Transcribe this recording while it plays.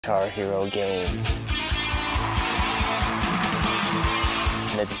Guitar Hero game.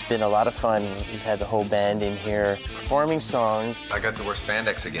 And it's been a lot of fun. We've had the whole band in here performing songs. I got to wear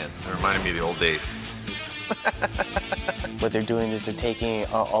spandex again. It reminded me of the old days. What they're doing is they're taking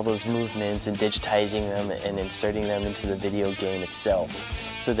all those movements and digitizing them and inserting them into the video game itself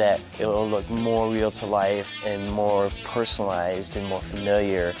so that it will look more real to life and more personalized and more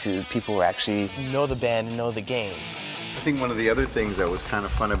familiar to people who actually know the band and know the game. I think one of the other things that was kind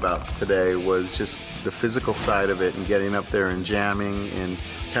of fun about today was just the physical side of it and getting up there and jamming and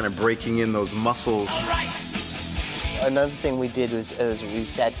kind of breaking in those muscles. Another thing we did was we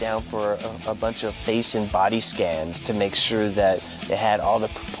sat down for a bunch of face and body scans to make sure that they had all the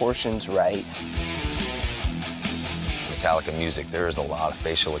proportions right. Metallica music, there is a lot of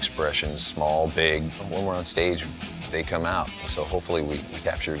facial expressions, small, big. When we're on stage, they come out. So hopefully we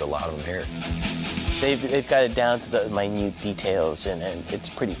captured a lot of them here. They've got it down to the minute details, and it's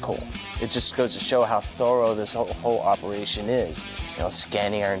pretty cool. It just goes to show how thorough this whole operation is. You know,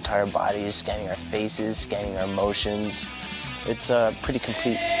 scanning our entire bodies, scanning our faces, scanning our emotions. It's pretty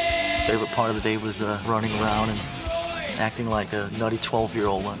complete. Favorite part of the day was running around and acting like a nutty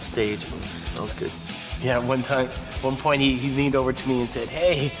 12-year-old on stage. That was good. Yeah, one point he leaned over to me and said,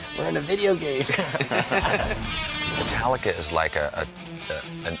 "Hey, we're in a video game." Metallica is like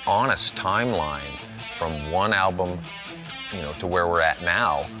an honest timeline from one album, you know, to where we're at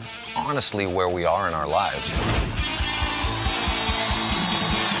now, honestly where we are in our lives.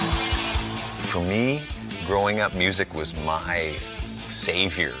 For me, growing up, music was my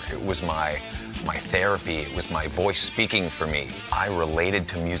savior. It was my therapy. It was my voice speaking for me. I related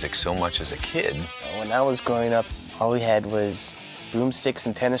to music so much as a kid. When I was growing up, all we had was broomsticks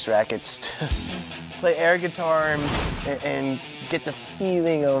and tennis rackets to play air guitar and get the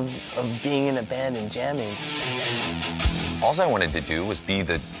feeling of being in a band and jamming. All I wanted to do was be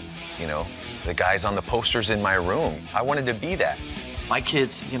the guys on the posters in my room. I wanted to be that. My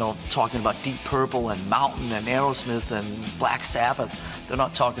kids, talking about Deep Purple and Mountain and Aerosmith and Black Sabbath, they're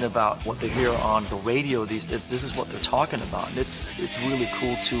not talking about what they hear on the radio. This is what they're talking about. And it's really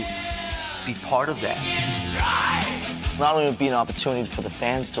cool to be part of that. Not only would it be an opportunity for the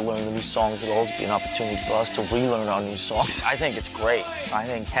fans to learn the new songs, it would also be an opportunity for us to relearn our new songs. I think it's great. I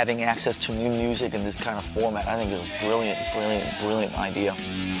think having access to new music in this kind of format, I think is a brilliant idea.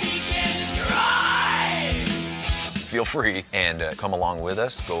 Feel free and come along with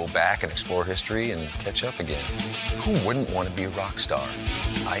us, go back and explore history and catch up again. Who wouldn't want to be a rock star?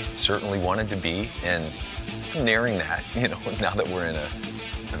 I certainly wanted to be, and nearing that, now that we're in a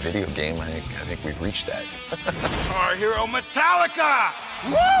video game, I think we've reached that. Guitar Hero Metallica!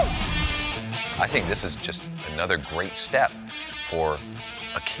 Woo! I think this is just another great step for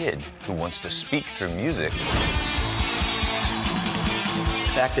a kid who wants to speak through music.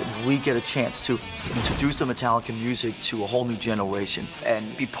 The fact that we get a chance to introduce the Metallica music to a whole new generation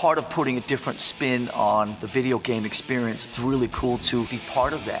and be part of putting a different spin on the video game experience, it's really cool to be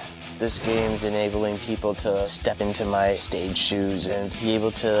part of that. This game's enabling people to step into my stage shoes and be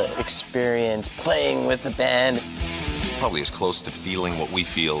able to experience playing with the band. Probably as close to feeling what we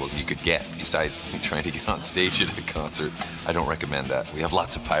feel as you could get, besides trying to get on stage at a concert. I don't recommend that. We have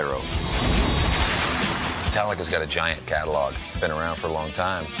lots of pyro. Metallica's got a giant catalog. Been around for a long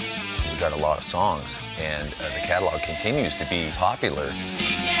time. We've got a lot of songs, and the catalog continues to be popular,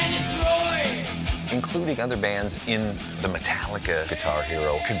 including other bands in the Metallica Guitar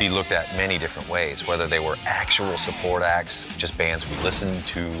Hero. Could be looked at many different ways, whether they were actual support acts, just bands we listened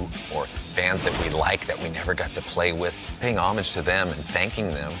to, or bands that we like that we never got to play with. Paying homage to them and thanking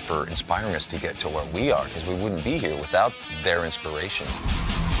them for inspiring us to get to where we are, because we wouldn't be here without their inspiration.